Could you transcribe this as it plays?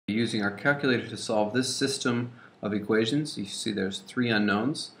using our calculator to solve this system of equations. You see there's three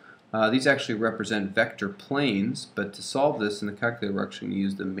unknowns. These actually represent vector planes, but to solve this in the calculator we're actually going to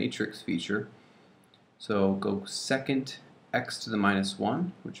use the matrix feature. So go second x to the minus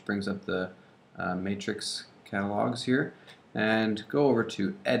 1, which brings up the matrix catalogs here, and go over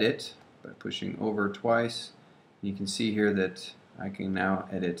to edit by pushing over twice. You can see here that I can now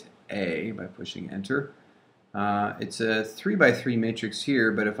edit A by pushing enter. It's a 3 by 3 matrix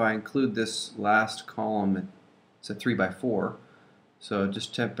here, but if I include this last column, it's a 3 by 4. So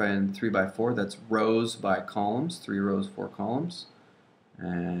just type in 3 by 4, that's rows by columns, 3 rows, 4 columns.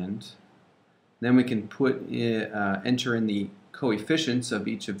 And then we can put enter in the coefficients of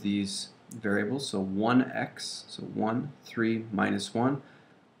each of these variables. So 1x, so 1, 3, minus 1.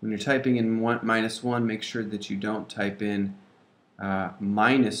 When you're typing in minus 1, make sure that you don't type in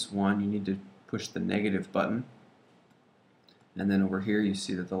minus 1. You need to push the negative button. And then over here you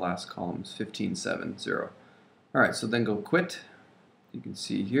see that the last column is 15, 7, 0. Alright, so then go quit. You can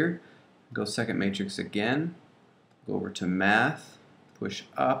see here. Go second matrix again. Go over to math. Push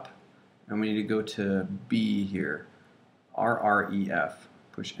up. And we need to go to B here. RREF.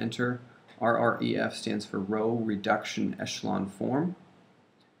 Push enter. RREF stands for row reduction echelon form.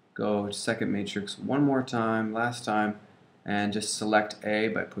 Go to second matrix one more time, last time, and just select A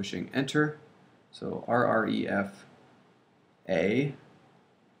by pushing enter. So RREF A,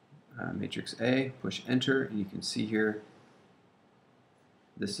 matrix A, push enter, and you can see here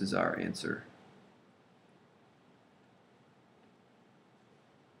this is our answer.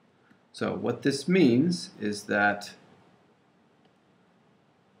 So what this means is that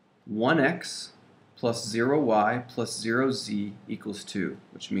 1x plus 0y plus 0z equals 2,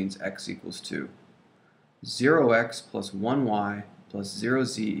 which means x equals 2. 0x plus 1y plus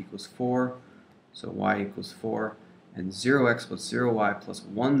 0z equals 4, so y equals 4. And 0x plus 0y plus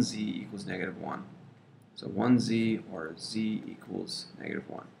 1z equals negative 1. So 1z or z equals negative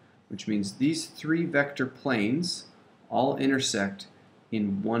 1, which means these three vector planes all intersect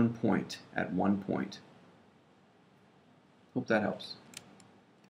in one point, at one point. Hope that helps.